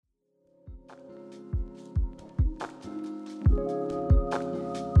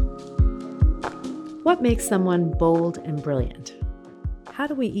What makes someone bold and brilliant? How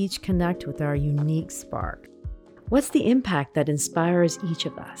do we each connect with our unique spark? What's the impact that inspires each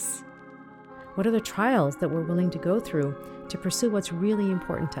of us? What are the trials that we're willing to go through to pursue what's really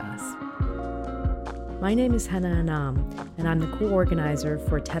important to us? My name is Hannah Anam, and I'm the co-organizer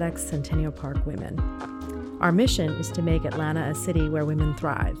for TEDx Centennial Park Women. Our mission is to make Atlanta a city where women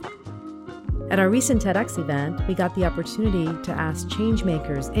thrive. At our recent TEDx event, we got the opportunity to ask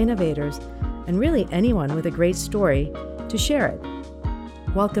changemakers, innovators, and really anyone with a great story to share it.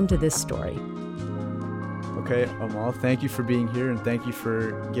 Welcome to this story. Okay, Amal, thank you for being here and thank you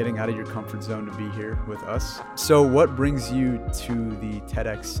for getting out of your comfort zone to be here with us. So what brings you to the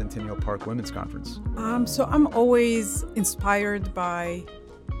TEDx Centennial Park Women's Conference? So I'm always inspired by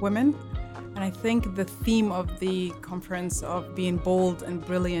women. And I think the theme of the conference of being bold and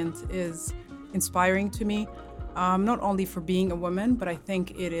brilliant is inspiring to me, not only for being a woman, but I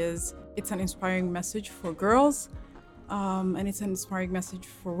think it's an inspiring message for girls, and it's an inspiring message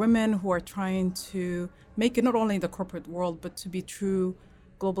for women who are trying to make it not only in the corporate world, but to be true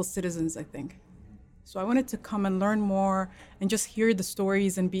global citizens, I think. So I wanted to come and learn more and just hear the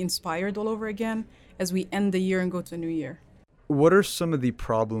stories and be inspired all over again as we end the year and go to a new year. What are some of the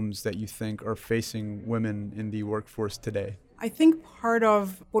problems that you think are facing women in the workforce today? I think part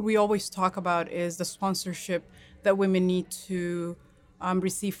of what we always talk about is the sponsorship that women need to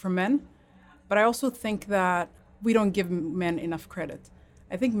receive from men. But I also think that we don't give men enough credit.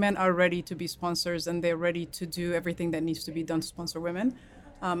 I think men are ready to be sponsors and they're ready to do everything that needs to be done to sponsor women.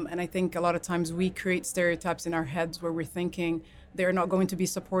 And I think a lot of times we create stereotypes in our heads where we're thinking they're not going to be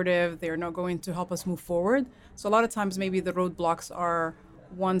supportive, they're not going to help us move forward. So a lot of times maybe the roadblocks are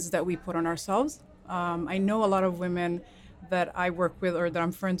ones that we put on ourselves. I know a lot of women that I work with or that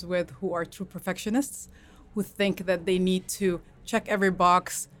I'm friends with who are true perfectionists, who think that they need to check every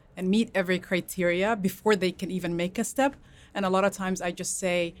box and meet every criteria before they can even make a step. And a lot of times I just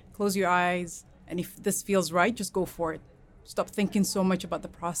say, close your eyes, and if this feels right, just go for it. Stop thinking so much about the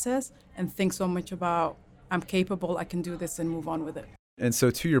process and think so much about, I'm capable, I can do this, and move on with it. And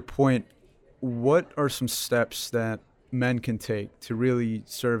so to your point, what are some steps that men can take to really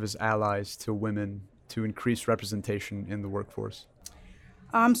serve as allies to women to increase representation in the workforce?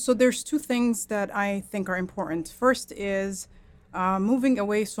 So there's two things that I think are important. First is moving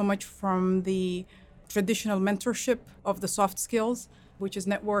away so much from the traditional mentorship of the soft skills, which is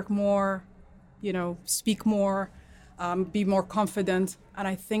network more, speak more, be more confident. And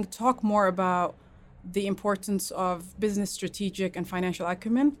I think talk more about the importance of business strategic and financial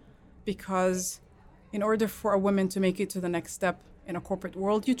acumen, because in order for a woman to make it to the next step in a corporate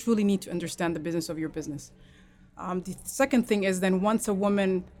world, you truly need to understand the business of your business. The second thing is then once a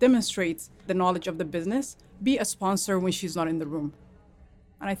woman demonstrates the knowledge of the business, be a sponsor when she's not in the room.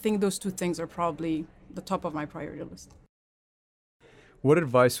 And I think those two things are probably the top of my priority list. What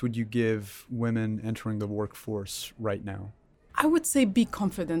advice would you give women entering the workforce right now? I would say be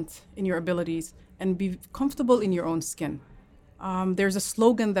confident in your abilities and be comfortable in your own skin. There's a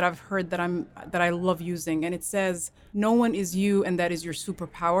slogan that I've heard that I love using, and it says, "No one is you, and that is your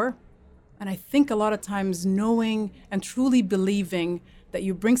superpower." And I think a lot of times knowing and truly believing that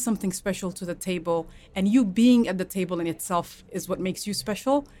you bring something special to the table, and you being at the table in itself is what makes you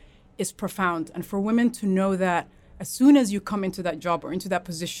special, is profound. And for women to know that as soon as you come into that job or into that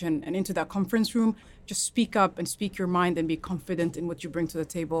position and into that conference room, just speak up and speak your mind and be confident in what you bring to the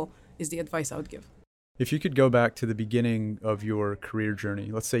table is the advice I would give. If you could go back to the beginning of your career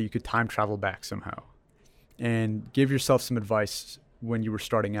journey, let's say you could time travel back somehow and give yourself some advice when you were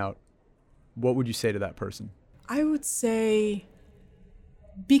starting out, what would you say to that person? I would say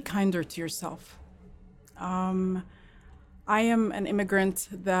be kinder to yourself. I am an immigrant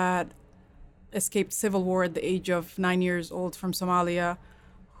that escaped civil war at the age of 9 years old from Somalia,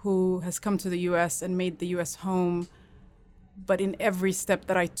 who has come to the U.S. and made the U.S. home. But in every step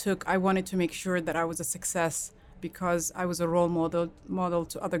that I took, I wanted to make sure that I was a success because I was a role model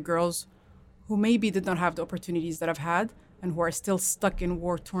to other girls who maybe did not have the opportunities that I've had and who are still stuck in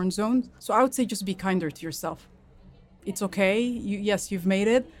war-torn zones. So I would say just be kinder to yourself. It's okay. Yes, you've made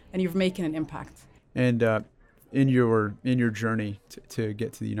it and you're making an impact. And in your journey to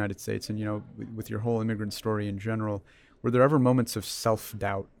get to the United States and, with your whole immigrant story in general, were there ever moments of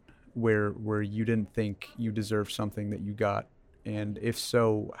self-doubt where you didn't think you deserved something that you got? And if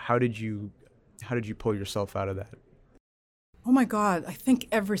so, how did you pull yourself out of that? Oh my God, I think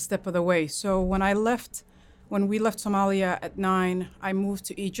every step of the way. So when we left Somalia at 9, I moved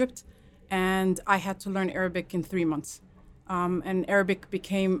to Egypt and I had to learn Arabic in 3 months. And Arabic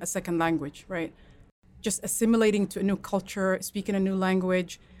became a second language, right? Just assimilating to a new culture, speaking a new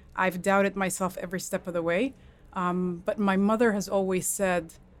language. I've doubted myself every step of the way. But my mother has always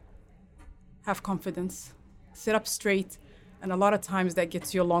said, have confidence, sit up straight. And a lot of times that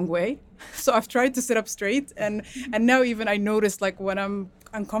gets you a long way. So I've tried to sit up straight. And now even I notice like when I'm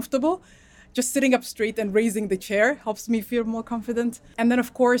uncomfortable, just sitting up straight and raising the chair helps me feel more confident. And then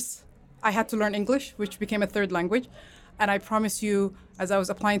of course, I had to learn English, which became a third language. And I promise you, as I was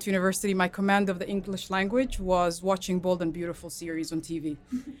applying to university, my command of the English language was watching Bold and Beautiful series on TV.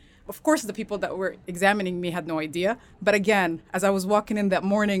 Of course, the people that were examining me had no idea. But again, as I was walking in that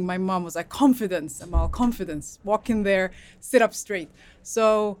morning, my mom was like, confidence, Amal, confidence. Walk in there, sit up straight.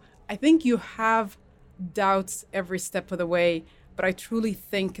 So I think you have doubts every step of the way. But I truly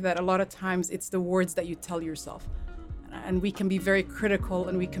think that a lot of times it's the words that you tell yourself. And we can be very critical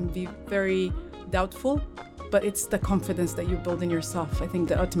and we can be very doubtful. But it's the confidence that you build in yourself, I think,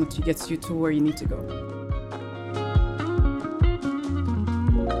 that ultimately gets you to where you need to go.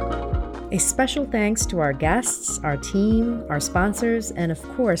 A special thanks to our guests, our team, our sponsors, and of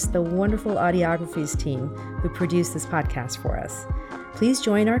course, the wonderful Audiographies team who produced this podcast for us. Please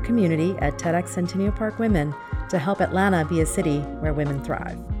join our community at TEDx Centennial Park Women to help Atlanta be a city where women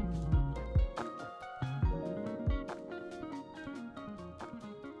thrive.